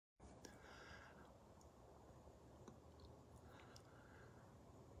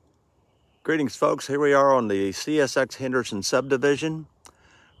Greetings, folks. Here we are on the CSX Henderson subdivision.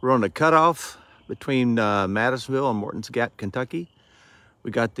 We're on the cutoff between Madisonville and Mortons Gap, Kentucky. We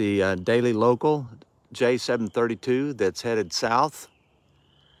got the daily local J732 that's headed south,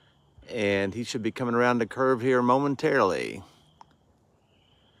 and he should be coming around the curve here momentarily.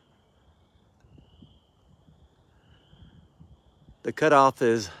 The cutoff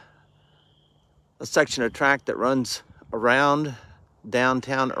is a section of track that runs around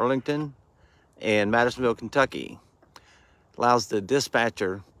downtown Arlington and Madisonville, Kentucky. Allows the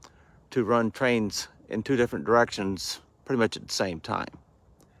dispatcher to run trains in two different directions pretty much at the same time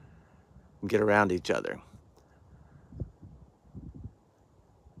and get around each other.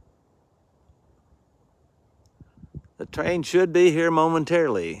 The train should be here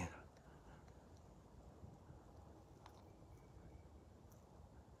momentarily.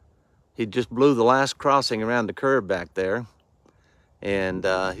 He just blew the last crossing around the curve back there, and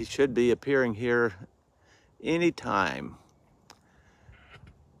he should be appearing here anytime.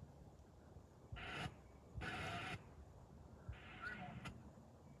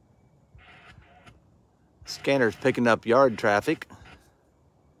 Scanner's picking up yard traffic.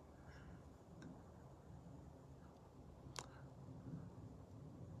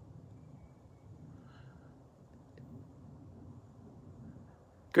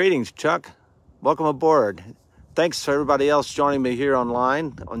 Greetings, Chuck. Welcome aboard. Thanks for everybody else joining me here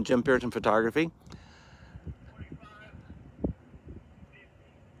online on Pearson Photography.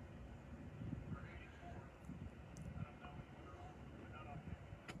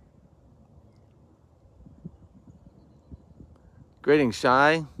 Greetings,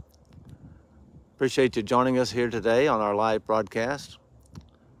 Shai. Appreciate you joining us here today on our live broadcast.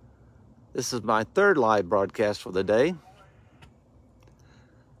 This is my third live broadcast for the day.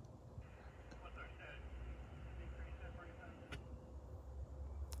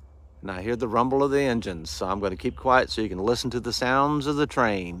 And I hear the rumble of the engines, so I'm going to keep quiet so you can listen to the sounds of the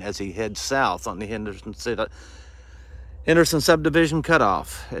train as he heads south on the Henderson subdivision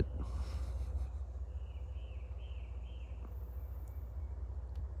cutoff.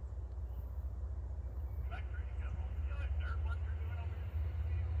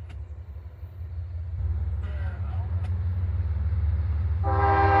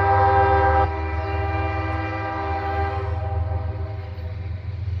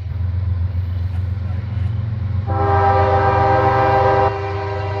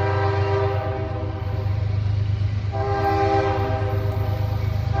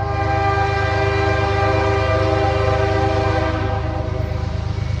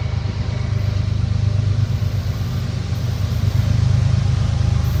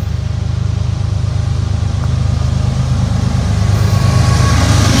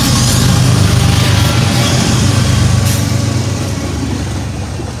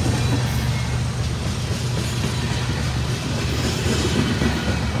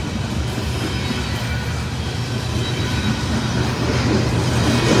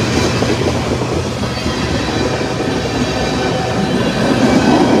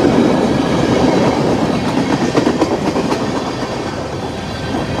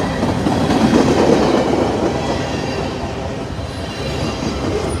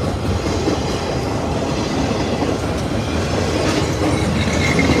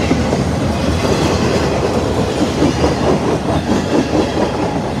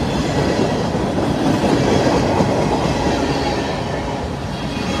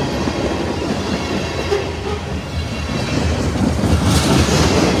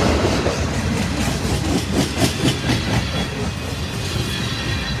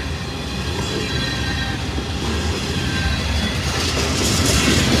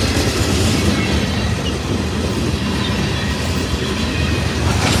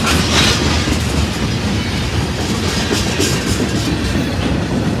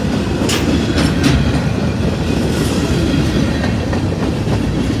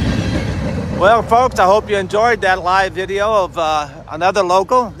 Well, folks, I hope you enjoyed that live video of another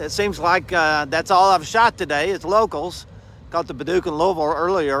local. It seems like that's all I've shot today is locals. Got the Paducah and Louisville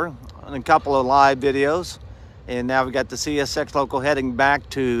earlier on a couple of live videos. And now we got the CSX local heading back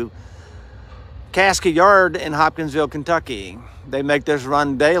to Caskey Yard in Hopkinsville, Kentucky. They make this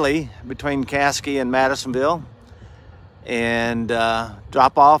run daily between Caskey and Madisonville and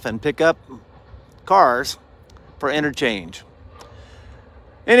drop off and pick up cars for interchange.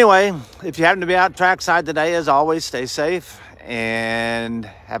 Anyway, if you happen to be out trackside today, as always, stay safe and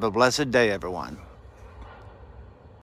have a blessed day, everyone.